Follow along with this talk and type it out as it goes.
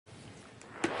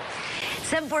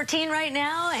7:14 right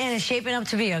now, and it's shaping up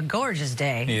to be a gorgeous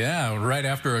day. Yeah, right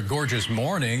after a gorgeous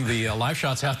morning, the live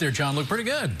shots out there, John, look pretty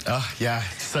good. Yeah,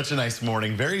 such a nice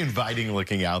morning. Very inviting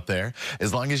looking out there.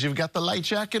 As long as you've got the light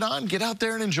jacket on, get out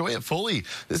there and enjoy it fully.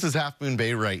 This is Half Moon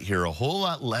Bay right here. A whole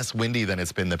lot less windy than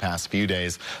it's been the past few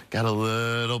days. Got a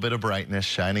little bit of brightness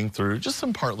shining through. Just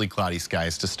some partly cloudy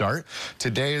skies to start.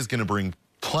 Today is going to bring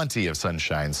plenty of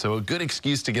sunshine, so a good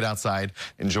excuse to get outside,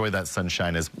 enjoy that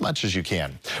sunshine as much as you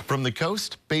can. From the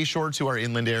coast, Bayshore to our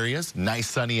inland areas, nice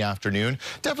sunny afternoon.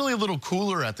 Definitely a little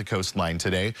cooler at the coastline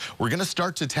today. We're going to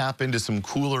start to tap into some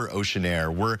cooler ocean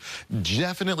air. We're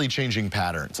definitely changing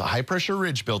patterns. A high pressure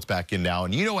ridge built back in now,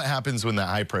 and you know what happens when that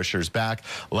high pressure is back.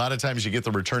 A lot of times you get the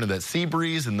return of that sea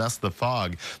breeze and thus the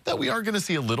fog that we are going to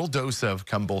see a little dose of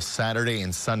come both Saturday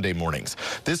and Sunday mornings.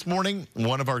 This morning,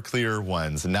 one of our clearer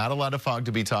ones. Not a lot of fog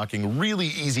to be talking, really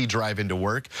easy drive into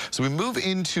work. So we move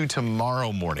into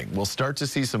tomorrow morning. We'll start to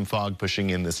see some fog pushing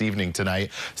in this evening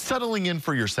tonight, settling in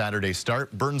for your Saturday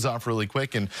start, burns off really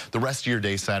quick, and the rest of your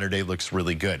day Saturday looks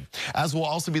really good. As will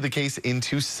also be the case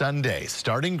into Sunday,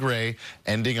 starting gray,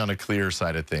 ending on a clear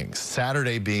side of things.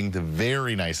 Saturday being the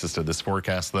very nicest of this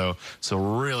forecast though, so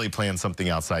really plan something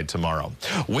outside tomorrow.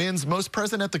 Winds most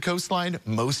present at the coastline.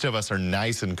 Most of us are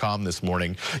nice and calm this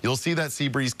morning. You'll see that sea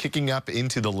breeze kicking up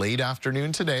into the late afternoon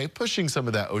today, pushing some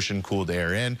of that ocean cooled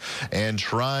air in and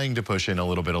trying to push in a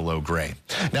little bit of low gray.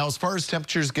 Now, as far as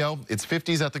temperatures go, it's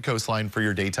 50s at the coastline for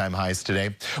your daytime highs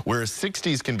today, whereas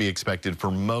 60s can be expected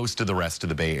for most of the rest of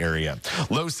the Bay Area.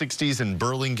 Low 60s in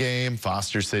Burlingame,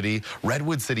 Foster City,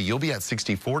 Redwood City, you'll be at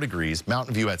 64 degrees,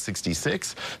 Mountain View at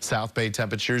 66, South Bay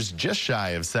temperatures just shy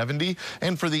of 70,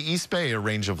 and for the East Bay, a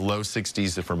range of low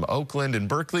 60s from Oakland and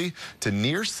Berkeley to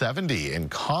near 70 in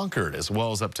Concord, as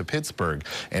well as up to Pittsburgh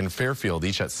and Fairfield,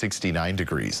 each at 69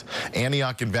 degrees.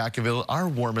 Antioch and Vacaville, our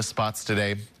warmest spots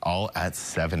today, all at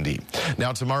 70.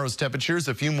 Now tomorrow's temperatures,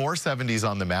 a few more 70s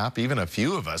on the map, even a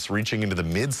few of us reaching into the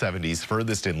mid-70s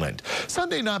furthest inland.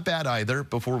 Sunday not bad either,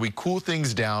 before we cool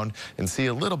things down and see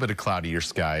a little bit of cloudier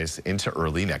skies into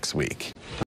early next week.